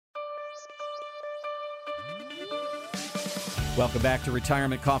Welcome back to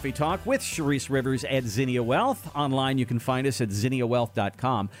Retirement Coffee Talk with Sharice Rivers at Zinnia Wealth. Online, you can find us at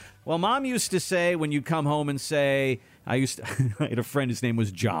zinniawealth.com. Well, Mom used to say when you come home and say, I had a friend, his name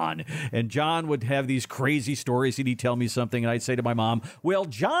was John, and John would have these crazy stories, and he'd tell me something, and I'd say to my mom, well,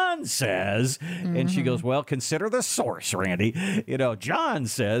 John says, and she goes, well, consider the source, Randy. John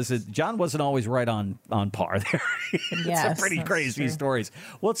says that John wasn't always right on par there. Yes, some pretty crazy stories.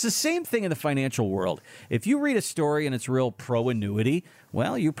 Well, it's the same thing in the financial world. If you read a story and it's real pro-annuity,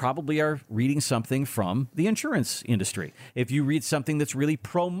 well, you probably are reading something from the insurance industry. If you read something that's really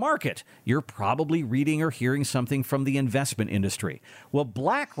pro-market, you're probably reading or hearing something from the investment industry. Well,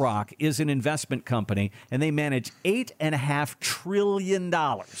 BlackRock is an investment company, and they manage $8.5 trillion,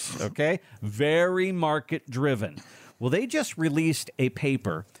 okay? Very market-driven. Well, they just released a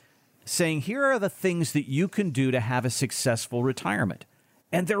paper saying, here are the things that you can do to have a successful retirement.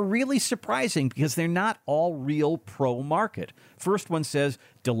 And they're really surprising because they're not all real pro-market. First one says,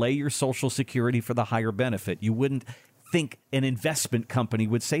 delay your Social Security for the higher benefit. You wouldn't think an investment company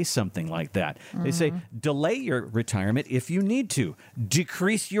would say something like that. They say, delay your retirement if you need to.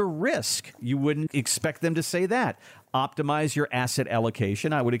 Decrease your risk. You wouldn't expect them to say that. Optimize your asset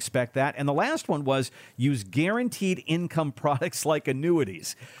allocation. I would expect that. And the last one was use guaranteed income products like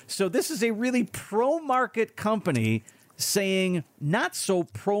annuities. So this is a really pro-market company saying not so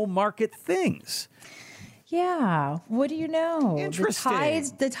pro-market things. Yeah. What do you know? Interesting.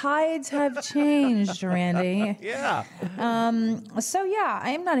 The tides have changed, Randy. Yeah. I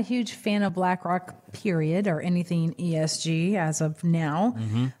am not a huge fan of BlackRock, period, or anything ESG as of now.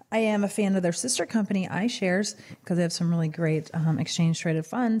 I am a fan of their sister company, iShares, because they have some really great exchange-traded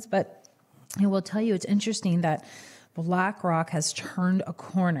funds. But I will tell you, it's interesting that BlackRock has turned a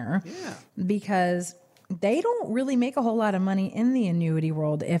corner because they don't really make a whole lot of money in the annuity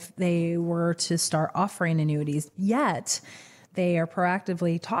world if they were to start offering annuities. Yet, they are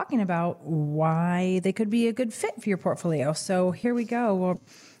proactively talking about why they could be a good fit for your portfolio. So here we go. We're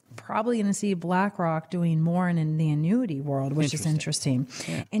probably going to see BlackRock doing more in the annuity world, which is interesting.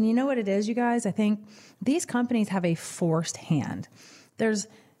 Yeah. And you know what it is, you guys? I think these companies have a forced hand. There's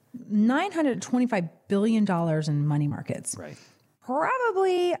 $925 billion in money markets. Right.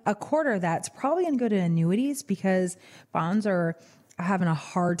 Probably a quarter of that's probably going to go to annuities because bonds are having a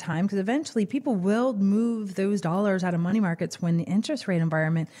hard time, because eventually people will move those dollars out of money markets when the interest rate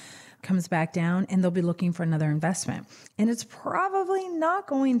environment comes back down, and they'll be looking for another investment. And it's probably not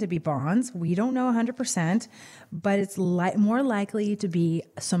going to be bonds. We don't know 100%, but it's more likely to be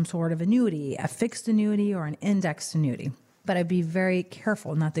some sort of annuity, a fixed annuity or an indexed annuity. But I'd be very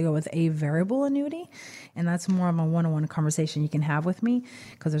careful not to go with a variable annuity. And that's more of a one-on-one conversation you can have with me,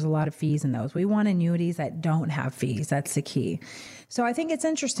 because there's a lot of fees in those. We want annuities that don't have fees. That's the key. So I think it's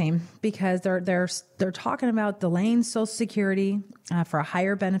interesting because they're talking about delaying Social Security for a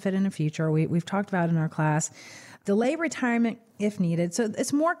higher benefit in the future. We've talked about it in our class. Delay retirement if needed. So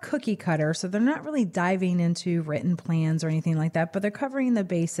it's more cookie cutter. So they're not really diving into written plans or anything like that, but they're covering the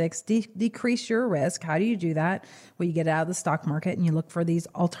basics. Decrease your risk. How do you do that? Well, you get out of the stock market and you look for these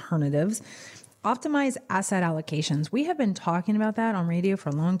alternatives. Optimize asset allocations. We have been talking about that on radio for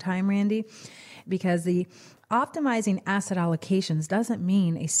a long time, Randy, because the optimizing asset allocations doesn't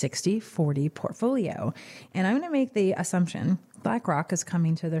mean a 60-40 portfolio. And I'm going to make the assumption BlackRock is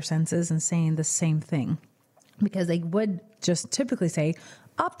coming to their senses and saying the same thing, because they would just typically say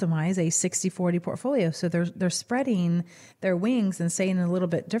optimize a 60-40 portfolio. So they're spreading their wings and saying it a little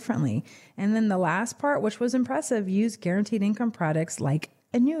bit differently. And then the last part, which was impressive, use guaranteed income products like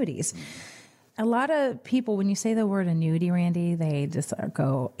annuities. A lot of people, when you say the word annuity, Randy, they just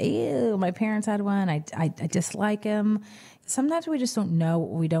go, ew, my parents had one. I dislike them. Sometimes we just don't know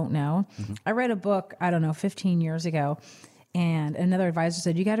what we don't know. I read a book, 15 years ago, and another advisor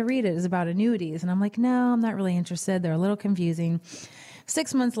said, you got to read it. It's about annuities. And I'm like, no, I'm not really interested. They're a little confusing.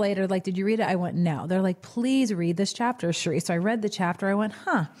 6 months later, like, did you read it? I went, no. They're like, please read this chapter, Sharice. So I read the chapter. I went,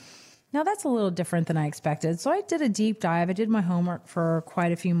 now that's a little different than I expected. So I did a deep dive. I did my homework for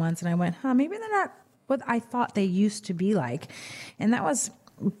quite a few months, and I went, maybe they're not what I thought they used to be like. And that was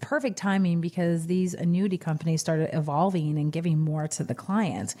perfect timing, because these annuity companies started evolving and giving more to the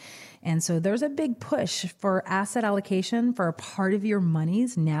client. And so there's a big push for asset allocation for a part of your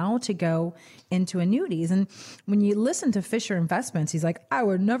monies now to go into annuities. And when you listen to Fisher Investments, he's like, I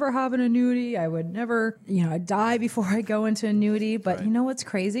would never have an annuity. I would never, I'd die before I go into annuity. But right. You know what's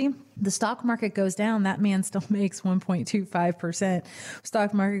crazy? The stock market goes down, that man still makes 1.25%.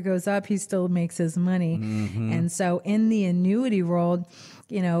 Stock market goes up, he still makes his money. And so in the annuity world,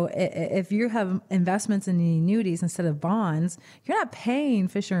 if you have investments in the annuities instead of bonds, you're not paying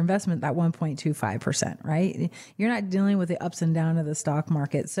Fisher Investment that 1.25%, right? You're not dealing with the ups and downs of the stock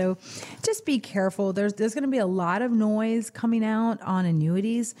market. So just be careful. There's going to be a lot of noise coming out on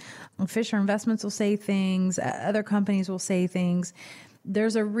annuities. Fisher Investments will say things, other companies will say things.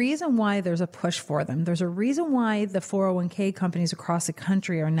 There's a reason why there's a push for them. There's a reason why the 401k companies across the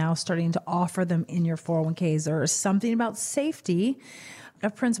country are now starting to offer them in your 401ks. There is something about safety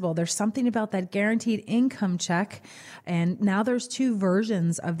of principle. There's something about that guaranteed income check. And now there's 2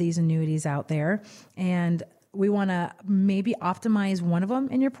 versions of these annuities out there. And we want to maybe optimize one of them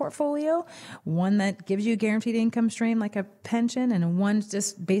in your portfolio, one that gives you a guaranteed income stream like a pension, and one's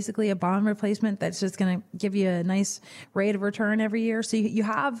just basically a bond replacement that's just going to give you a nice rate of return every year. So you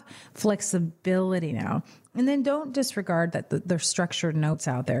have flexibility now. And then don't disregard that there's structured notes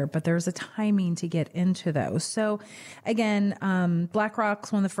out there, but there's a timing to get into those. So again,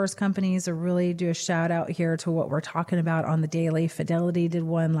 BlackRock's one of the first companies to really do a shout out here to what we're talking about on the daily. Fidelity did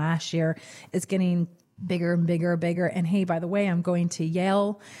one last year. It's getting bigger and bigger and bigger. And hey, by the way, I'm going to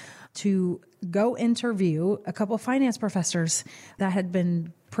Yale to go interview a couple of finance professors that had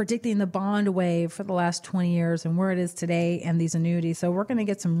been predicting the bond wave for the last 20 years and where it is today and these annuities. So we're going to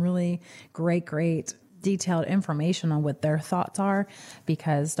get some really great detailed information on what their thoughts are,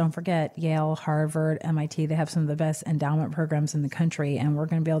 because don't forget, Yale, Harvard, MIT, they have some of the best endowment programs in the country, and we're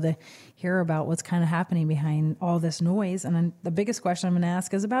going to be able to hear about what's kind of happening behind all this noise. And then the biggest question I'm going to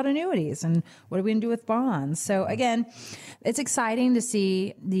ask is about annuities and what are we going to do with bonds? So again, it's exciting to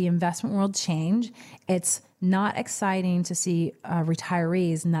see the investment world change. It's not exciting to see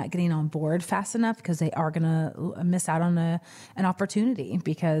retirees not getting on board fast enough, because they are going to miss out on an opportunity,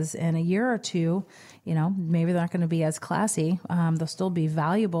 because in a year or two, maybe they're not going to be as classy. They'll still be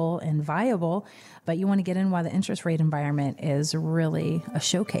valuable and viable, but you want to get in while the interest rate environment is really a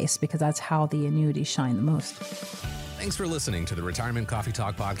showcase, because that's how the annuities shine the most. Thanks for listening to the Retirement Coffee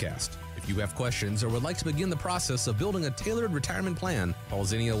Talk podcast. If you have questions or would like to begin the process of building a tailored retirement plan, call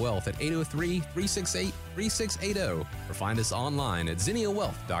Zinnia Wealth at 803-368-3680 or find us online at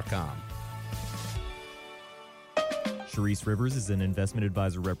zinniawealth.com. Sharice Rivers is an investment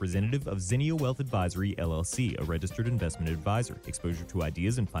advisor representative of Zinnia Wealth Advisory, LLC, a registered investment advisor. Exposure to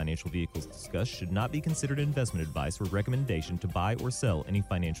ideas and financial vehicles discussed should not be considered investment advice or recommendation to buy or sell any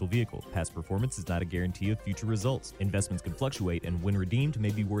financial vehicle. Past performance is not a guarantee of future results. Investments can fluctuate, and when redeemed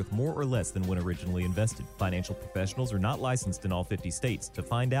may be worth more or less than when originally invested. Financial professionals are not licensed in all 50 states. To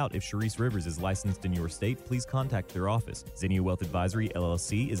find out if Sharice Rivers is licensed in your state, please contact their office. Zinnia Wealth Advisory,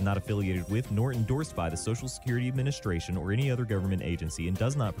 LLC is not affiliated with nor endorsed by the Social Security Administration or any other government agency, and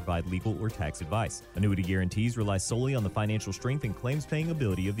does not provide legal or tax advice. Annuity guarantees rely solely on the financial strength and claims-paying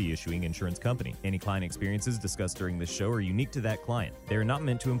ability of the issuing insurance company. Any client experiences discussed during this show are unique to that client. They are not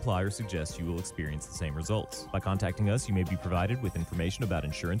meant to imply or suggest you will experience the same results. By contacting us, you may be provided with information about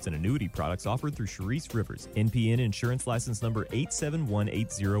insurance and annuity products offered through Sharice Rivers, NPN Insurance License Number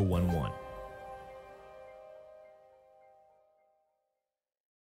 8718011.